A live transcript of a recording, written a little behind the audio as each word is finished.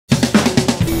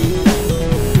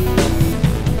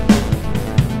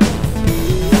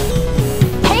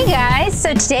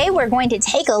Today we're going to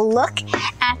take a look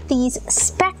at these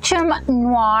Spectrum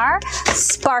Noir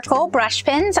sparkle brush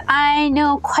pens. I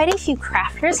know quite a few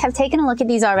crafters have taken a look at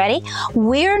these already.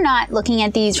 We're not looking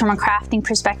at these from a crafting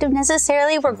perspective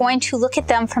necessarily. We're going to look at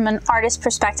them from an artist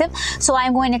perspective. So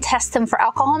I'm going to test them for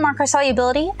alcohol marker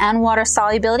solubility and water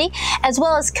solubility, as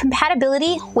well as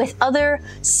compatibility with other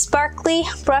sparkly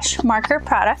brush marker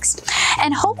products.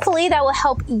 And hopefully that will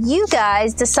help you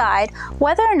guys decide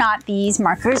whether or not these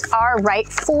markers are right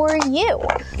for you.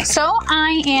 So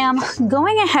I am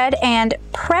going ahead and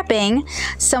prepping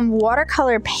some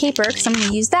watercolor paper because I'm going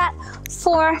to use that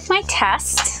for my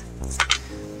test.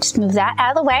 Just move that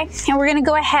out of the way. And we're going to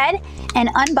go ahead and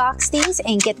unbox these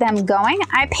and get them going.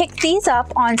 I picked these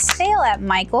up on sale at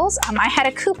Michael's. I had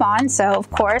a coupon, so of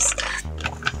course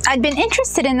I'd been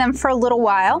interested in them for a little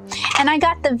while, and I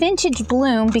got the vintage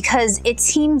bloom because it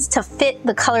seems to fit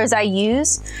the colors I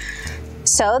use.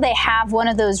 So they have one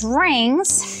of those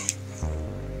rings,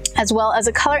 as well as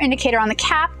a color indicator on the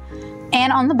cap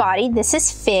and on the body. This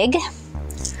is Fig.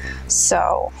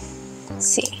 So let's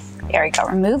see, there we go.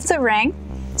 Remove the ring,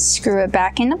 screw it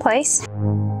back into place.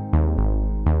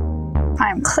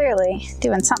 I'm clearly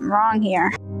doing something wrong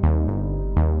here.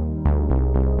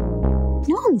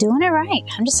 No, I'm doing it right.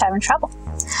 I'm just having trouble.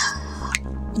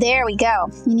 There we go.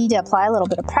 You need to apply a little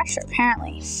bit of pressure,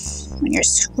 apparently, when you're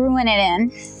screwing it in.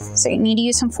 So you need to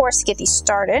use some force to get these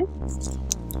started.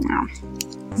 Now,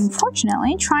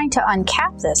 unfortunately, trying to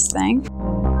uncap this thing.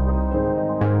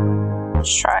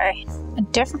 Let's try a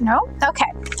different, no?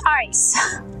 Okay, all right,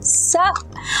 so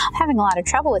I'm having a lot of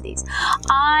trouble with these.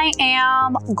 I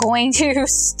am going to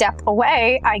step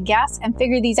away, I guess, and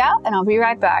figure these out, and I'll be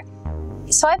right back.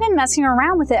 So I've been messing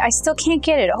around with it. I still can't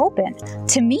get it open.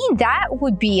 To me, that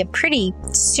would be a pretty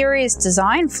serious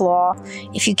design flaw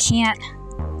if you can't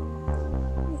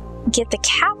get the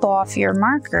cap off your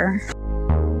marker.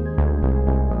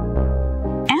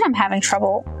 And I'm having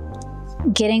trouble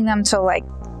getting them to like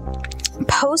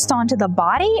post onto the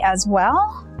body as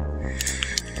well.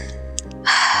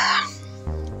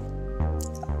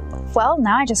 Well,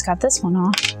 now I just got this one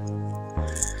off.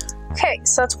 Okay,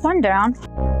 so that's one down.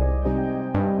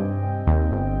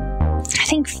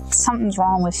 I think something's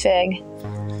wrong with Fig.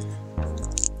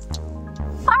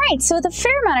 All right, so with a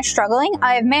fair amount of struggling,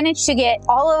 I have managed to get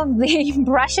all of the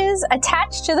brushes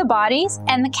attached to the bodies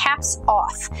and the caps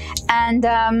off. And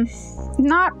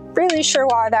not really sure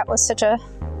why that was such a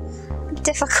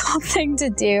difficult thing to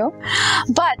do,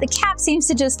 but the cap seems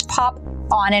to just pop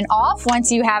on and off once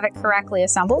you have it correctly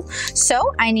assembled.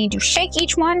 So I need to shake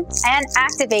each one and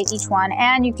activate each one.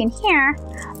 And you can hear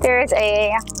there is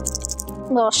a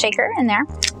little shaker in there.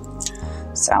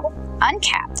 So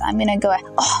uncapped, I'm gonna go ahead.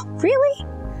 Oh, really?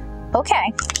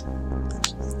 Okay.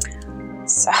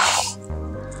 So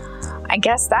I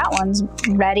guess that one's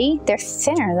ready. They're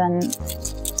thinner than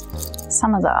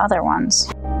some of the other ones.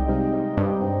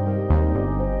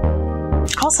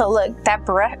 Also, look, that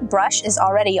brush is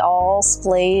already all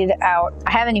splayed out.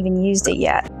 I haven't even used it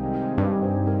yet.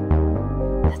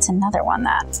 That's another one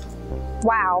that,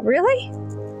 wow, really?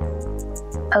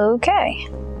 Okay.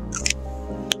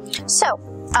 So,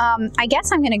 I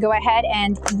guess I'm gonna go ahead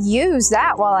and use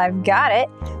that while I've got it.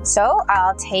 So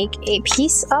I'll take a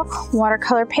piece of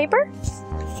watercolor paper,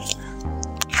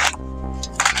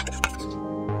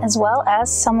 as well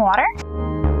as some water.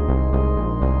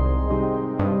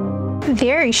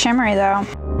 Very shimmery though.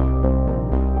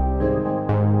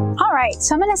 All right,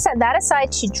 so I'm gonna set that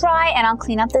aside to dry and I'll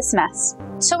clean up this mess.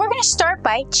 So we're gonna start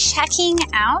by checking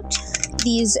out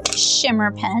these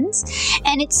shimmer pens,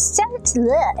 and it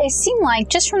seemed like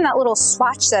just from that little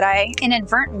swatch that I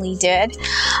inadvertently did,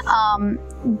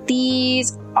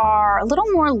 these are a little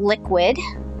more liquid.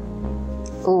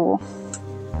 Ooh,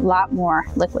 a lot more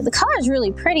liquid. The color is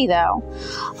really pretty though.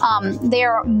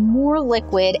 They're more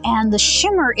liquid and the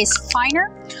shimmer is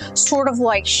finer, sort of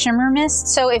like shimmer mist.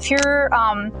 So if you're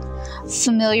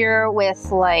familiar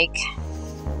with like,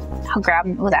 I'll grab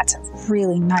them. Oh, that's a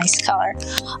really nice color.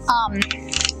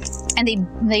 And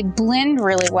they blend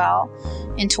really well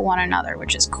into one another,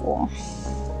 which is cool.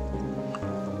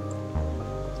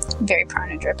 Very prone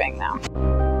to dripping though.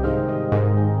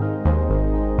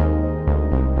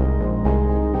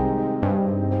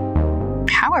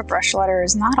 Our brush letter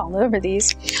is not all over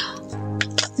these.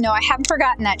 No, I haven't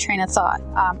forgotten that train of thought.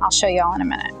 I'll show you all in a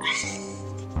minute.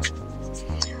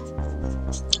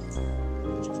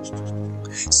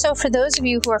 So for those of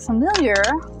you who are familiar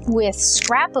with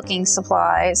scrapbooking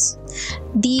supplies,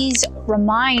 these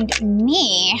remind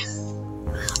me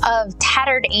of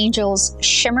Tattered Angel's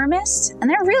Shimmer Mist, and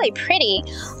they're really pretty,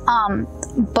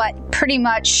 but pretty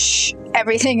much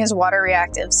everything is water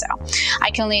reactive, so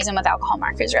I can only use them with alcohol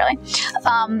markers, really.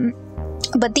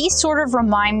 But these sort of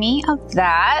remind me of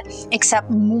that, except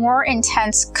more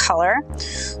intense color.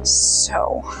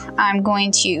 So I'm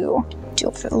going to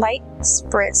do a light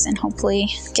spritz and hopefully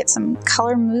get some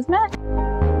color movement.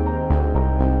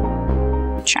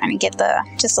 Trying to get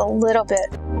just a little bit.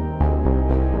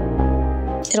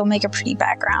 It'll make a pretty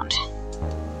background.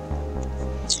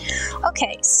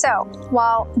 Okay, so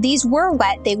while these were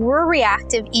wet, they were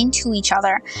reactive into each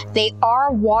other. They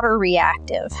are water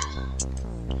reactive.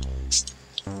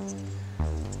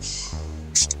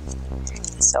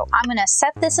 So I'm gonna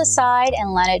set this aside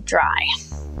and let it dry.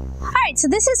 All right, so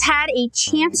this has had a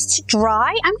chance to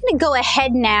dry. I'm gonna go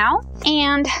ahead now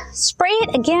and spray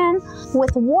it again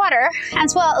with water,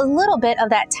 as well as a little bit of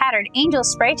that Tattered Angel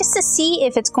spray, just to see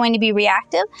if it's going to be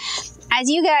reactive. As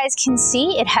you guys can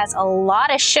see, it has a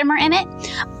lot of shimmer in it,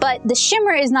 but the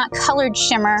shimmer is not colored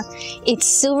shimmer. It's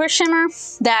silver shimmer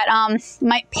that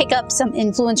might pick up some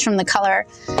influence from the color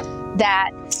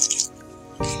that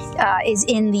is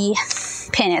in the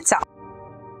pin itself.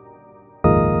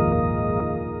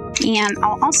 And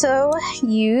I'll also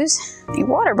use a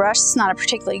water brush. It's not a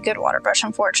particularly good water brush,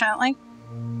 unfortunately,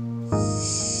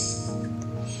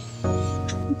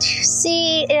 to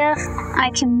see if I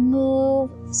can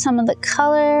move some of the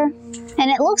color.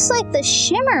 And it looks like the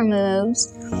shimmer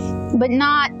moves, but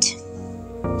not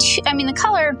too, I mean, the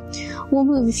color will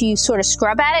move if you sort of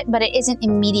scrub at it, but it isn't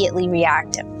immediately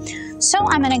reactive. So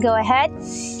I'm gonna go ahead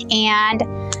and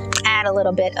add a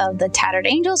little bit of the Tattered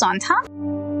Angels on top.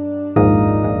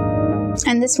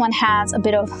 And this one has a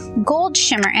bit of gold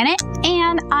shimmer in it,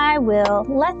 and I will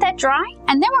let that dry.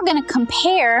 And then we're gonna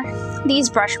compare these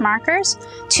brush markers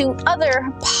to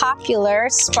other popular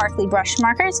sparkly brush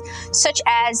markers, such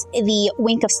as the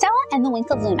Wink of Stella and the Wink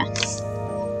of Luna.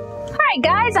 All right,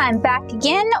 guys, I'm back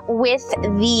again with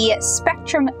the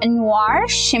Spectrum Noir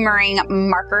shimmering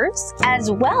markers, as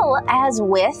well as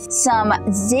with some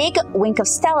Zig Wink of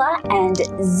Stella and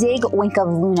Zig Wink of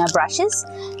Luna brushes.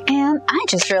 And I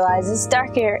just realized it's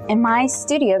darker in my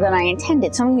studio than I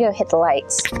intended, so I'm gonna go hit the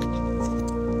lights.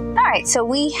 All right, so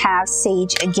we have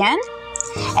Sage again.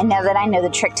 And now that I know the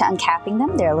trick to uncapping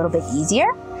them, they're a little bit easier.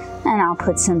 And I'll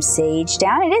put some Sage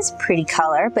down. It is pretty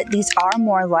color, but these are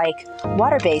more like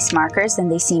water-based markers than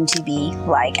they seem to be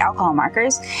like alcohol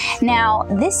markers. Now,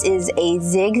 this is a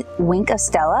Zig Wink of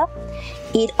Stella.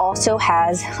 It also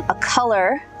has a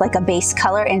color, like a base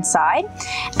color inside,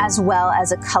 as well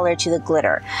as a color to the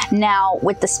glitter. Now,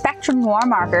 with the Spectrum Noir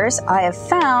markers, I have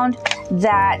found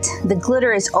that the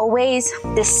glitter is always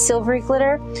this silvery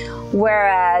glitter,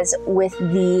 whereas with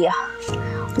the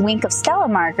Wink of Stella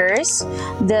markers,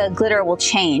 the glitter will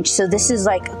change. So this is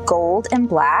like gold and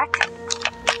black,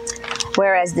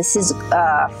 whereas this is,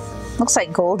 looks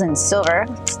like gold and silver.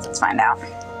 Let's find out.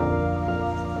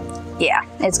 Yeah,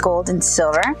 it's gold and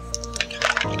silver.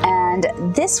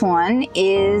 And this one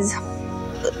is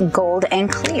gold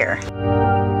and clear.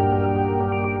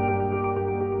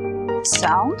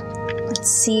 So let's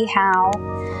see how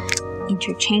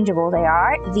interchangeable they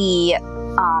are. The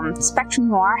Spectrum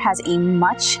Noir has a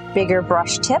much bigger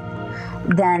brush tip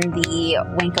than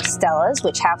the Wink of Stellas,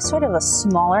 which have sort of a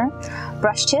smaller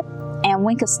brush tip. And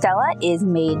Wink of Stella is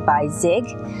made by Zig.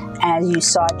 As you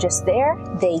saw just there,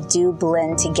 they do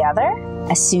blend together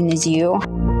as soon as you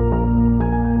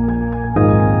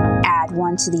add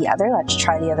one to the other. Let's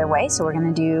try the other way. So we're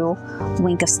going to do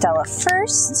Wink of Stella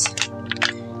first,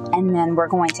 and then we're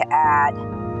going to add.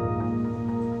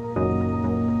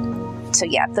 So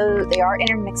yeah, they are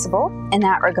intermixable in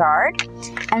that regard.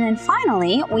 And then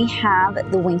finally, we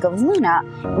have the Wink of Luna.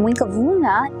 Wink of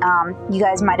Luna, you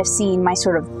guys might have seen my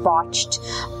sort of botched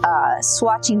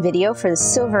swatching video for the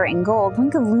silver and gold.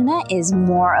 Wink of Luna is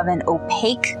more of an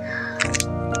opaque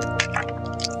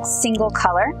single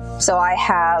color. So I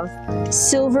have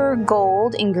silver,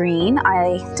 gold, and green.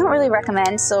 I don't really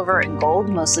recommend silver and gold,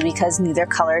 mostly because neither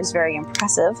color is very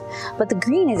impressive, but the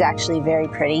green is actually very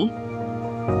pretty.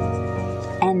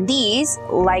 And these,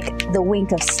 like the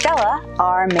Wink of Stella,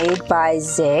 are made by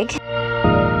Zig.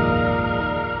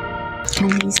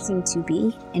 And these seem to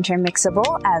be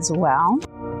intermixable as well.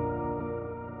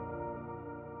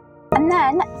 And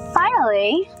then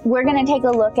finally, we're going to take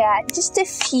a look at just a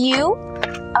few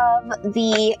of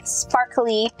the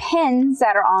sparkly pins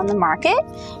that are on the market.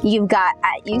 You've got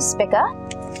At You Spica,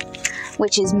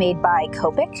 which is made by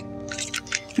Copic.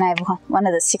 And I have one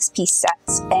of the 6-piece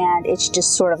sets, and it's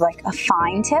just sort of like a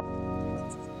fine tip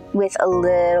with a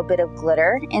little bit of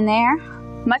glitter in there.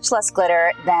 Much less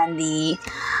glitter than the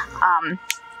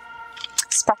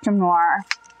Spectrum Noir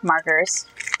markers.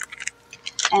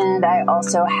 And I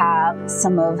also have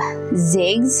some of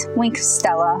Zig's Wink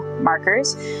Stella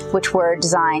markers, which were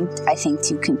designed, I think,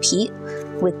 to compete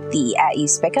with the At You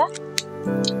Spica.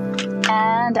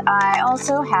 And I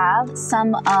also have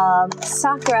some of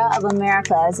Sakura of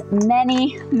America's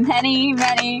many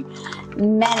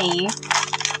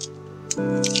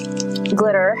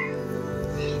glitter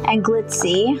and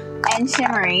glitzy and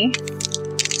shimmery.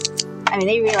 I mean,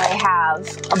 they really have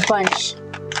a bunch.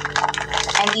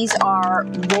 And these are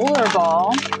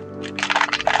rollerball,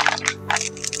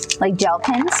 like gel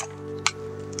pins.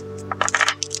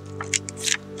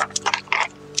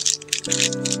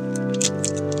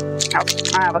 Oh,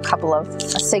 I have a couple of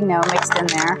Signo mixed in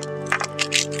there.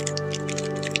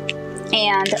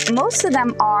 And most of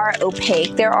them are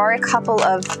opaque. There are a couple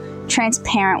of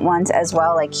transparent ones as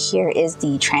well. Like here is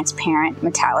the transparent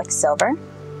metallic silver.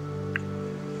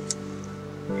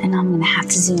 And I'm gonna have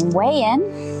to zoom way in.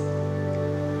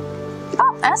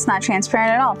 Oh, that's not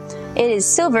transparent at all. It is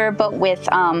silver, but with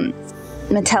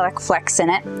metallic flecks in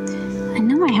it. I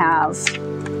know I have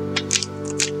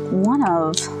one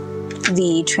of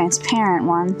the transparent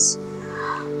ones.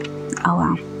 Oh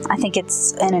wow, I think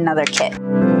it's in another kit.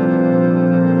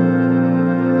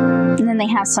 And then they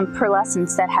have some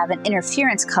pearlescents that have an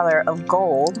interference color of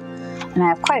gold. And I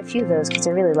have quite a few of those because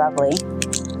they're really lovely.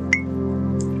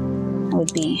 That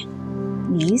would be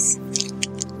these.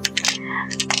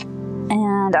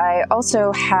 And I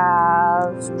also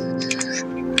have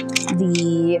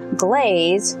the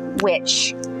glaze,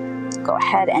 which, go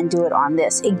ahead and do it on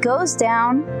this. It goes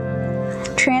down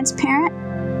transparent,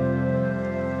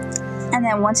 and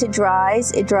then once it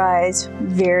dries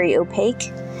very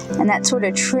opaque, and that sort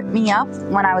of tripped me up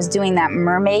when I was doing that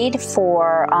mermaid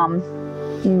for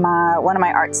one of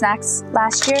my art snacks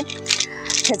last year,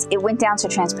 because it went down so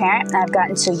transparent, and I've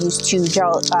gotten so used to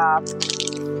gel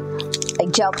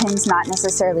pins not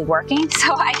necessarily working,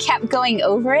 so I kept going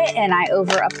over it and I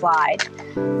over applied.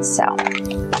 So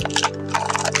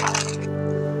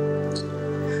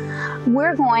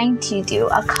we're going to do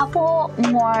a couple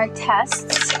more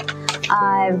tests.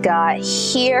 I've got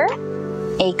here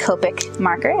a Copic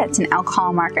marker. That's an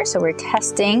alcohol marker, so we're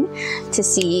testing to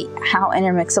see how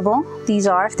intermixable these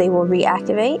are, if they will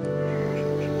reactivate.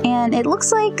 And it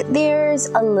looks like there's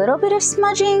a little bit of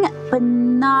smudging, but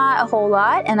not a whole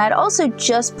lot. And I'd also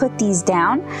just put these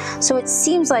down. So it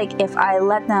seems like if I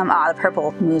let them, the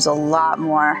purple moves a lot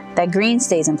more. That green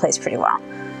stays in place pretty well.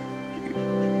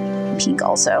 Pink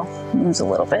also moves a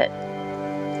little bit.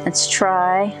 Let's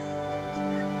try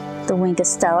the Wink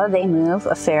Stella. They move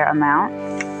a fair amount,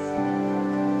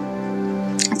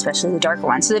 especially the darker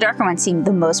ones. So the darker ones seem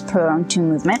the most prone to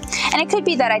movement. And it could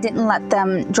be that I didn't let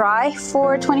them dry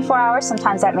for 24 hours.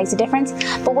 Sometimes that makes a difference.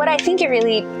 But what I think it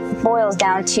really boils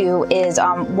down to is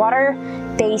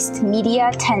water-based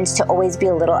media tends to always be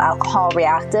a little alcohol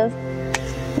reactive,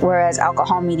 whereas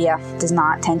alcohol media does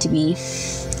not tend to be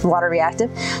water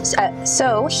reactive.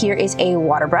 So here is a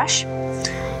water brush.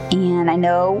 And I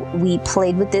know we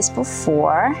played with this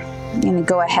before. I'm gonna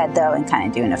go ahead though and kind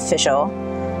of do an official.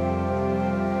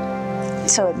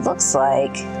 So it looks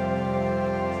like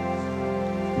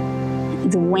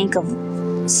the Wink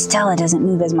of Stella doesn't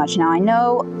move as much. Now I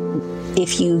know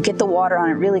if you get the water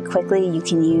on it really quickly, you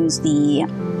can use the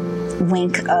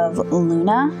Wink of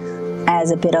Luna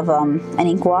as a bit of an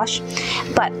ink wash.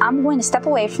 But I'm going to step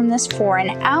away from this for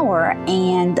an hour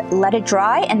and let it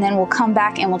dry, and then we'll come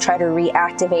back and we'll try to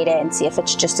reactivate it and see if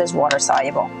it's just as water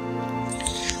soluble.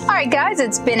 All right guys,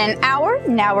 it's been an hour.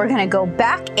 Now we're gonna go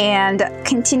back and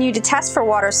continue to test for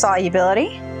water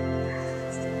solubility.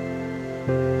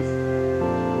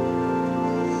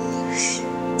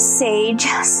 Sage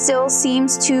still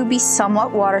seems to be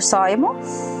somewhat water soluble.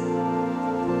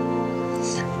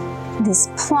 This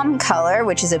plum color,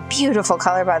 which is a beautiful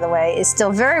color by the way, is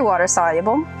still very water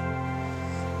soluble.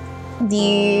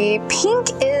 The pink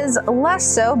is less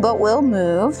so, but will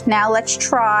move. Now let's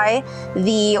try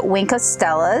the Wink of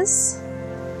Stellas.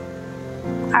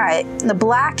 All right, the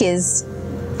black is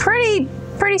pretty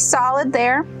solid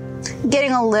there.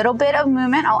 Getting a little bit of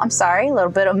movement. Oh, I'm sorry, a little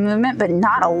bit of movement, but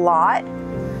not a lot.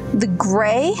 The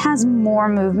gray has more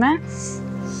movement.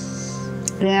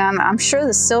 And I'm sure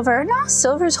the silver, no,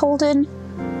 silver's holding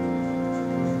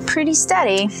pretty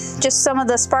steady. Just some of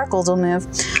the sparkles will move.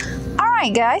 All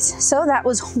right, guys, so that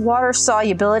was water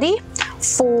solubility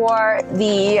for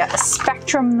the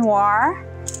Spectrum Noir.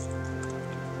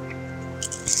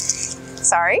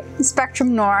 Sorry,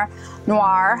 Spectrum Noir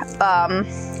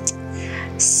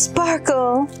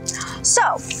Sparkle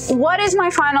So, what is my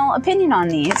final opinion on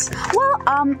these? Well,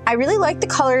 I really like the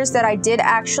colors that I did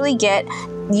actually get.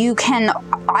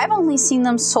 I've only seen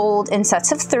them sold in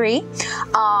sets of 3,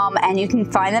 and you can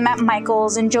find them at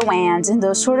Michael's and Joann's and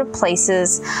those sort of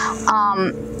places.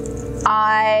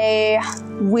 I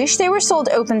wish they were sold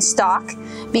open stock,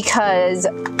 because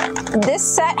this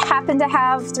set happened to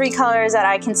have 3 colors that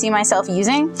I can see myself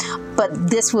using, but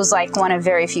this was like one of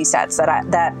very few sets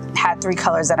that had 3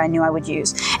 colors that I knew I would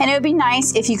use. And it would be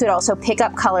nice if you could also pick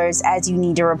up colors as you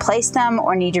need to replace them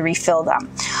or need to refill them.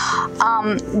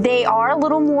 They are a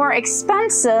little more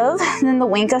expensive than the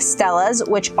Wink of Stellas,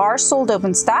 which are sold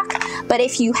open stock, but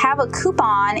if you have a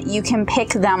coupon, you can pick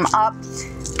them up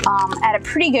at a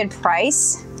pretty good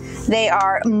price. They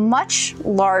are much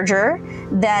larger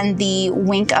than the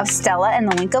Wink of Stella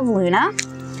and the Wink of Luna.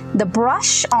 The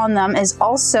brush on them is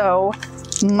also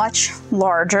much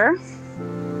larger.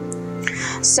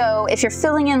 So if you're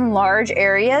filling in large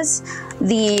areas,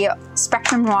 the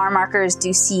Spectrum Noir markers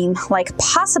do seem like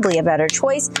possibly a better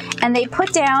choice, and they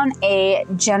put down a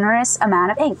generous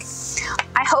amount of ink.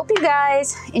 I hope you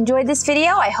guys enjoyed this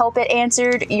video. I hope it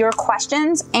answered your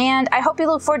questions, and I hope you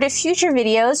look forward to future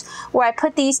videos where I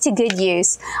put these to good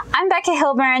use. I'm Becca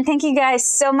Hilburn. Thank you guys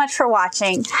so much for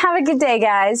watching. Have a good day,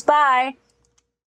 guys. Bye.